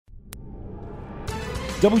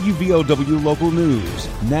WVOW Local News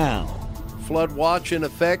now. Flood watch in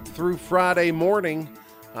effect through Friday morning.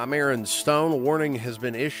 I'm Aaron Stone. A warning has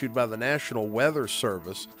been issued by the National Weather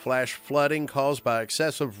Service. Flash flooding caused by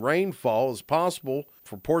excessive rainfall is possible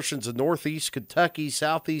for portions of northeast Kentucky,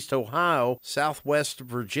 southeast Ohio, southwest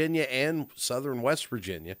Virginia, and southern West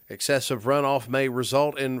Virginia. Excessive runoff may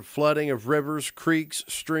result in flooding of rivers, creeks,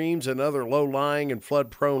 streams, and other low-lying and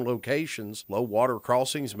flood-prone locations. Low water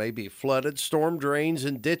crossings may be flooded. Storm drains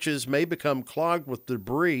and ditches may become clogged with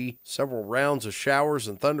debris. Several rounds of showers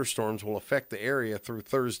and thunderstorms will affect the area through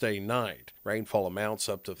Thursday night. Rainfall amounts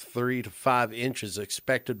up to 3 to 5 inches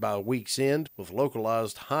expected by week's end, with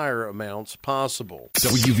localized higher amounts possible.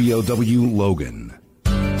 WVOW Logan.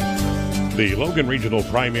 The Logan Regional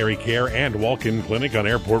Primary Care and Walk-In Clinic on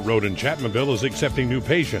Airport Road in Chapmanville is accepting new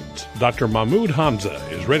patients. Dr. Mahmoud Hamza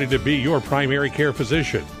is ready to be your primary care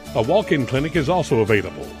physician. A walk-in clinic is also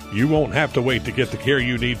available. You won't have to wait to get the care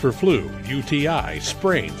you need for flu, UTI,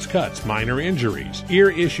 sprains, cuts, minor injuries, ear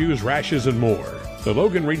issues, rashes, and more. The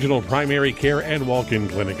Logan Regional Primary Care and Walk-In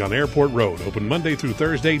Clinic on Airport Road, open Monday through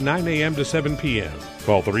Thursday, 9 a.m. to 7 p.m.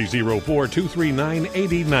 Call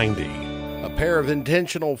 304-239-8090. A pair of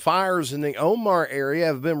intentional fires in the Omar area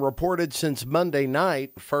have been reported since Monday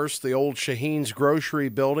night. First, the old Shaheen's grocery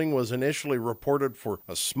building was initially reported for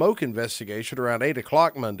a smoke investigation around 8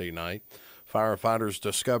 o'clock Monday night. Firefighters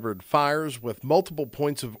discovered fires with multiple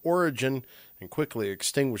points of origin and quickly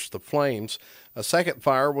extinguished the flames. A second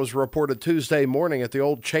fire was reported Tuesday morning at the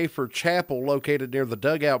old Chafer Chapel located near the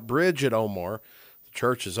Dugout Bridge at Omar. The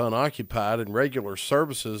church is unoccupied and regular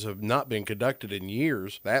services have not been conducted in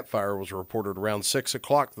years. That fire was reported around 6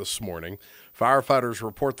 o'clock this morning. Firefighters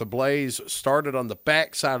report the blaze started on the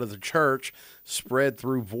back side of the church, spread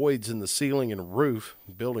through voids in the ceiling and roof.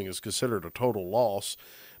 The building is considered a total loss.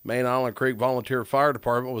 Main Island Creek Volunteer Fire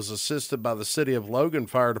Department was assisted by the City of Logan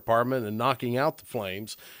Fire Department in knocking out the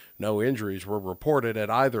flames. No injuries were reported at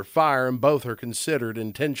either fire, and both are considered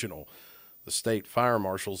intentional. The State Fire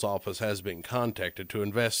Marshal's office has been contacted to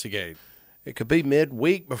investigate. It could be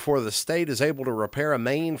midweek before the state is able to repair a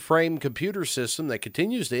mainframe computer system that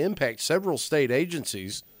continues to impact several state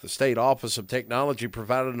agencies. The State Office of Technology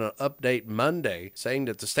provided an update Monday saying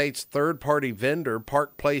that the state's third-party vendor,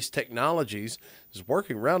 Park Place Technologies, is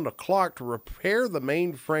working round the clock to repair the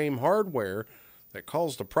mainframe hardware that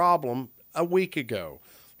caused a problem a week ago.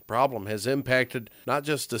 The problem has impacted not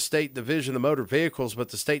just the State Division of Motor Vehicles, but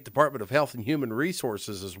the State Department of Health and Human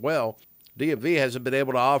Resources as well. DMV hasn't been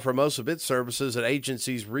able to offer most of its services at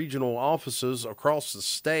agencies' regional offices across the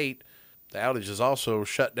state. The outage has also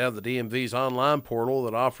shut down the DMV's online portal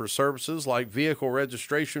that offers services like vehicle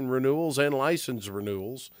registration renewals and license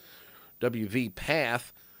renewals. WV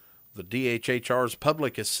Path, the DHHR's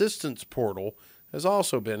public assistance portal, has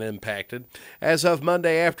also been impacted. As of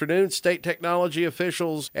Monday afternoon, state technology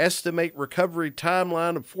officials estimate recovery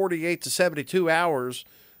timeline of 48 to 72 hours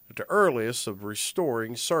at the earliest of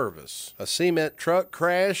restoring service. A cement truck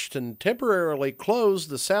crashed and temporarily closed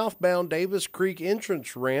the southbound Davis Creek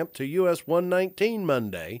entrance ramp to US 119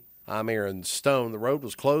 Monday. I'm Aaron Stone. The road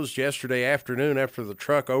was closed yesterday afternoon after the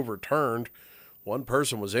truck overturned. One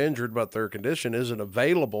person was injured, but their condition isn't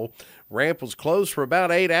available. Ramp was closed for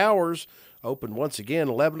about 8 hours, opened once again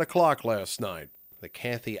 11 o'clock last night. The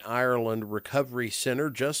Kathy Ireland Recovery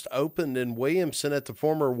Center just opened in Williamson at the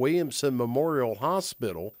former Williamson Memorial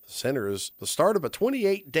Hospital. The center is the start of a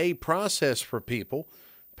 28-day process for people.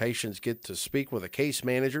 Patients get to speak with a case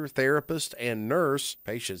manager, therapist, and nurse.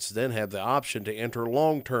 Patients then have the option to enter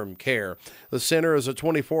long-term care. The center is a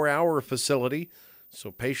 24-hour facility, so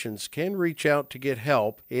patients can reach out to get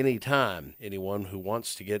help anytime. Anyone who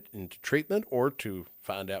wants to get into treatment or to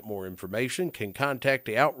find out more information can contact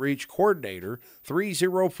the outreach coordinator,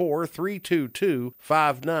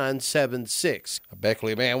 304-322-5976. A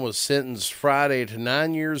Beckley man was sentenced Friday to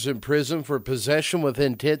 9 years in prison for possession with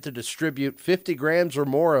intent to distribute 50 grams or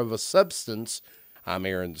more of a substance. I'm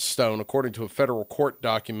Aaron Stone. According to federal court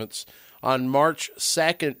documents, on March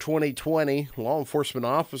 2nd, 2020, law enforcement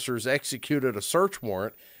officers executed a search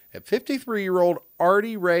warrant at 53-year-old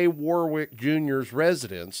Artie Ray Warwick Jr.'s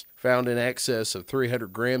residence, found in excess of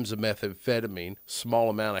 300 grams of methamphetamine, small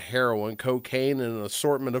amount of heroin, cocaine, and an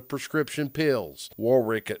assortment of prescription pills.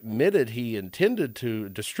 Warwick admitted he intended to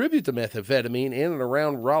distribute the methamphetamine in and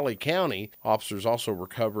around Raleigh County. Officers also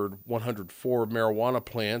recovered 104 marijuana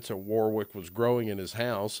plants that Warwick was growing in his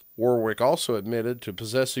house. Warwick also admitted to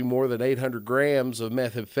possessing more than 800 grams of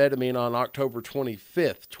methamphetamine on October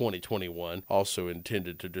 25th, 2021, also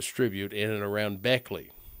intended to distribute in and around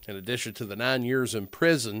Beckley. In addition to the 9 years in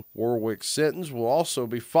prison, Warwick's sentence will also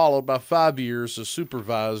be followed by 5 years of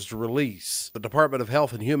supervised release. The Department of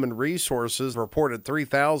Health and Human Resources reported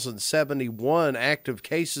 3,071 active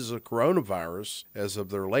cases of coronavirus. As of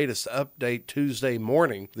their latest update Tuesday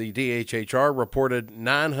morning, the DHHR reported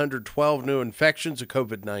 912 new infections of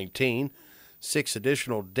COVID-19, 6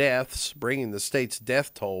 additional deaths, bringing the state's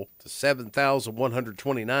death toll to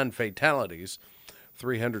 7,129 fatalities.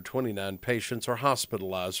 329 patients are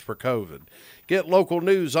hospitalized for COVID. Get local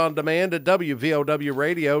news on demand at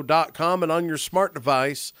WVOWradio.com and on your smart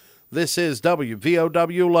device. This is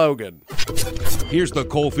WVOW Logan. Here's the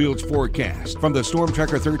Coalfields forecast from the Storm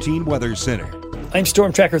Tracker 13 Weather Center. I'm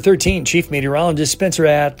Storm Tracker 13 Chief Meteorologist Spencer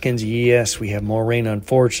Atkins. Yes, we have more rain,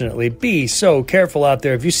 unfortunately. Be so careful out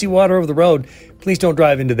there. If you see water over the road, please don't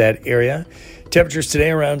drive into that area. Temperatures today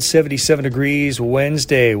around 77 degrees.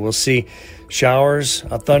 Wednesday, we'll see showers,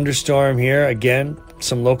 a thunderstorm here. Again,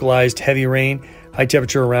 some localized heavy rain. High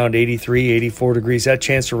temperature around 83, 84 degrees. That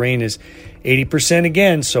chance for rain is 80%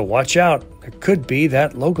 again, so watch out. There could be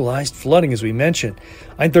that localized flooding, as we mentioned.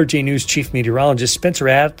 I'm 13 News Chief Meteorologist Spencer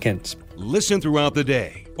Atkins. Listen throughout the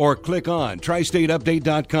day or click on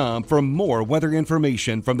tristateupdate.com for more weather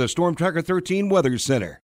information from the Storm Tracker 13 Weather Center.